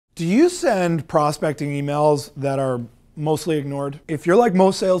Do you send prospecting emails that are mostly ignored? If you're like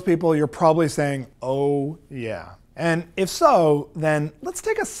most salespeople, you're probably saying, oh yeah. And if so, then let's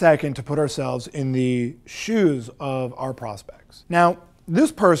take a second to put ourselves in the shoes of our prospects. Now,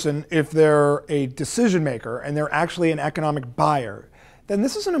 this person, if they're a decision maker and they're actually an economic buyer, then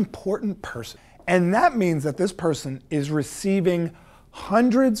this is an important person. And that means that this person is receiving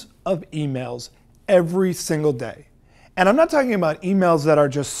hundreds of emails every single day. And I'm not talking about emails that are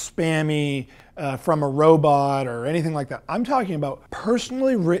just spammy from a robot or anything like that. I'm talking about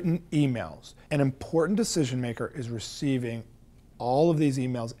personally written emails. An important decision maker is receiving all of these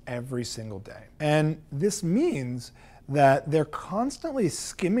emails every single day. And this means that they're constantly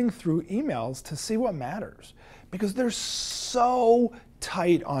skimming through emails to see what matters because they're so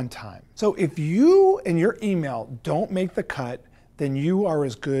tight on time. So if you and your email don't make the cut, then you are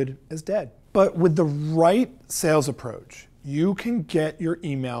as good as dead. But with the right sales approach, you can get your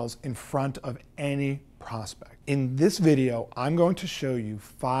emails in front of any prospect. In this video, I'm going to show you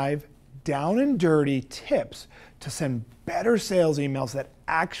 5 down and dirty tips to send better sales emails that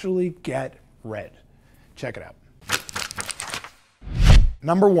actually get read. Check it out.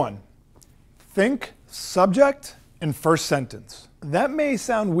 Number 1, think subject and first sentence. That may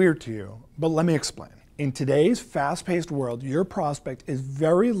sound weird to you, but let me explain. In today's fast-paced world, your prospect is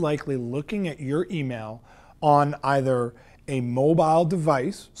very likely looking at your email on either a mobile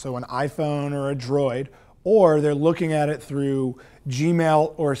device, so an iPhone or a Droid, or they're looking at it through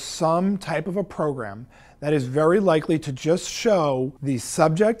Gmail or some type of a program that is very likely to just show the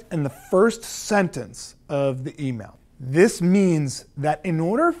subject and the first sentence of the email. This means that in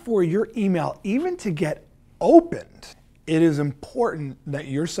order for your email even to get opened, it is important that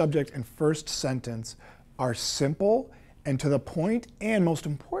your subject and first sentence are simple and to the point, and most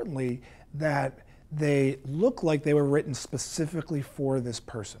importantly, that they look like they were written specifically for this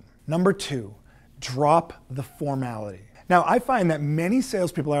person. Number 2, drop the formality. Now, I find that many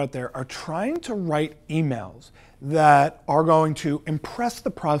salespeople out there are trying to write emails that are going to impress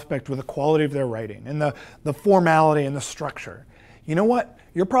the prospect with the quality of their writing and the formality and the structure. You know what?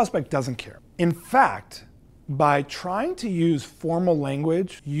 Your prospect doesn't care. In fact, by trying to use formal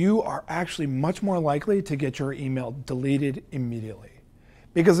language, you are actually much more likely to get your email deleted immediately.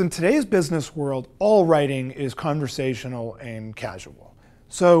 Because in today's business world, all writing is conversational and casual.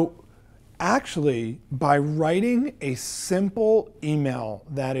 So actually, by writing a simple email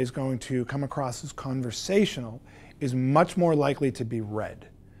that is going to come across as conversational is much more likely to be read.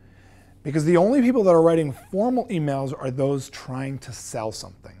 Because the only people that are writing formal emails are those trying to sell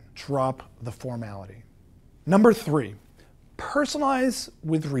something. Drop the formality. Number 3, personalize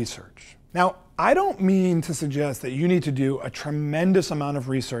with research. Now, I don't mean to suggest that you need to do a tremendous amount of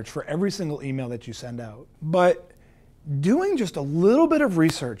research for every single email that you send out, but doing just a little bit of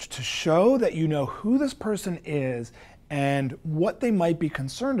research to show that you know who this person is and what they might be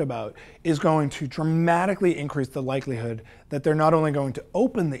concerned about is going to dramatically increase the likelihood that they're not only going to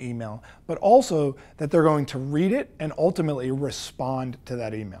open the email, but also that they're going to read it and ultimately respond to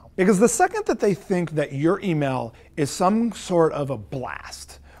that email. Because the second that they think that your email is some sort of a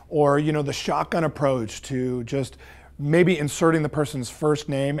blast, or the shotgun approach to just maybe inserting the person's first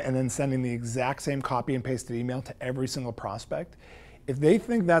name and then sending the exact same copy and pasted email to every single prospect, if they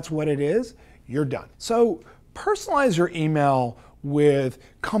think that's what it is, you're done. So personalize your email with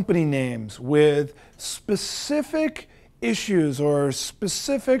company names, with specific issues or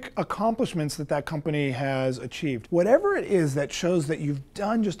specific accomplishments that that company has achieved. Whatever it is that shows that you've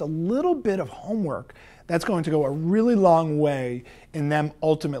done just a little bit of homework, that's going to go a really long way in them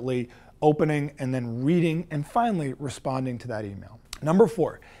ultimately opening and then reading and finally responding to that email. Number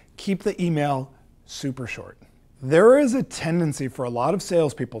 4, keep the email super short. There is a tendency for a lot of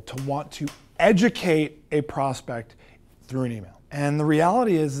salespeople to want to educate a prospect through an email. And the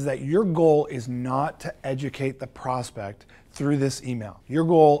reality is that your goal is not to educate the prospect through this email. Your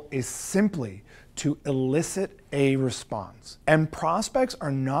goal is simply to elicit a response. And prospects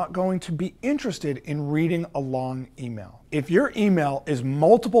are not going to be interested in reading a long email. If your email is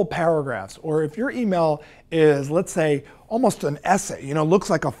multiple paragraphs, or if your email is, let's say, almost an essay, looks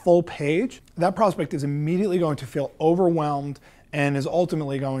like a full page, that prospect is immediately going to feel overwhelmed and is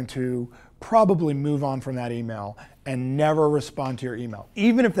ultimately going to probably move on from that email and never respond to your email,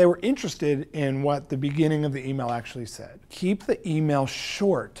 even if they were interested in what the beginning of the email actually said. Keep the email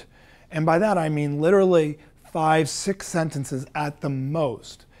short. And by that, I mean literally 5, 6 sentences at the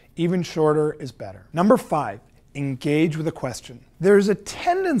most. Even shorter is better. Number 5, engage with a question. There's a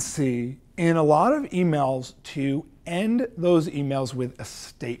tendency in a lot of emails to end those emails with a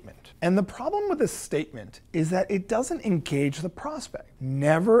statement. And the problem with a statement is that it doesn't engage the prospect.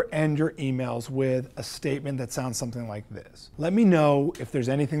 Never end your emails with a statement that sounds something like this. Let me know if there's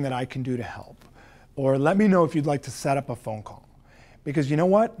anything that I can do to help. Or let me know if you'd like to set up a phone call. Because you know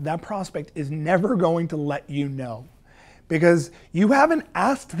what? That prospect is never going to let you know. Because you haven't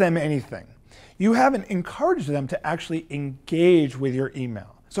asked them anything. You haven't encouraged them to actually engage with your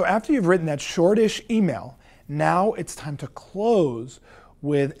email. So after you've written that shortish email, now it's time to close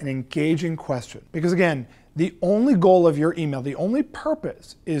with an engaging question. Because again, the only goal of your email, the only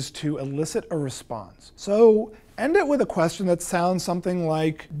purpose is to elicit a response. So end it with a question that sounds something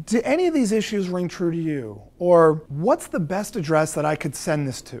like, do any of these issues ring true to you? Or what's the best address that I could send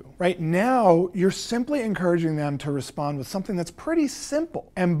this to? Right now, you're simply encouraging them to respond with something that's pretty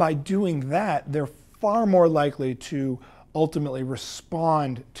simple. And by doing that, they're far more likely to ultimately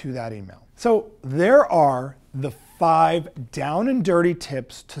respond to that email. So there are the 5 down and dirty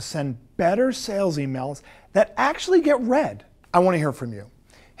tips to send better sales emails that actually get read. I want to hear from you.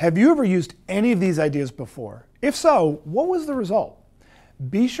 Have you ever used any of these ideas before? If so, what was the result?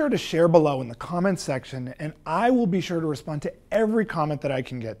 Be sure to share below in the comments section, and I will be sure to respond to every comment that I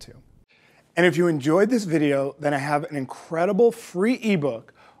can get to. And if you enjoyed this video, then I have an incredible free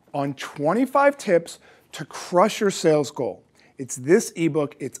ebook on 25 tips to crush your sales goal. It's this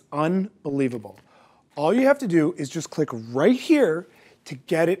ebook. It's unbelievable. All you have to do is just click right here to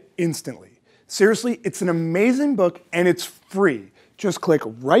get it instantly. Seriously, it's an amazing book and it's free. Just click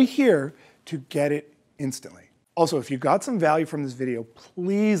right here to get it instantly. Also, if you got some value from this video,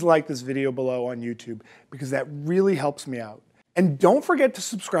 please like this video below on YouTube because that really helps me out. And don't forget to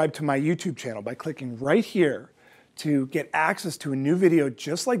subscribe to my YouTube channel by clicking right here to get access to a new video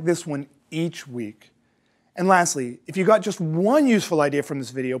just like this one each week. And lastly, if you got just one useful idea from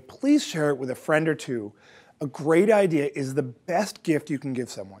this video, please share it with a friend or two. A great idea is the best gift you can give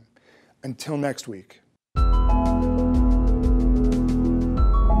someone. Until next week.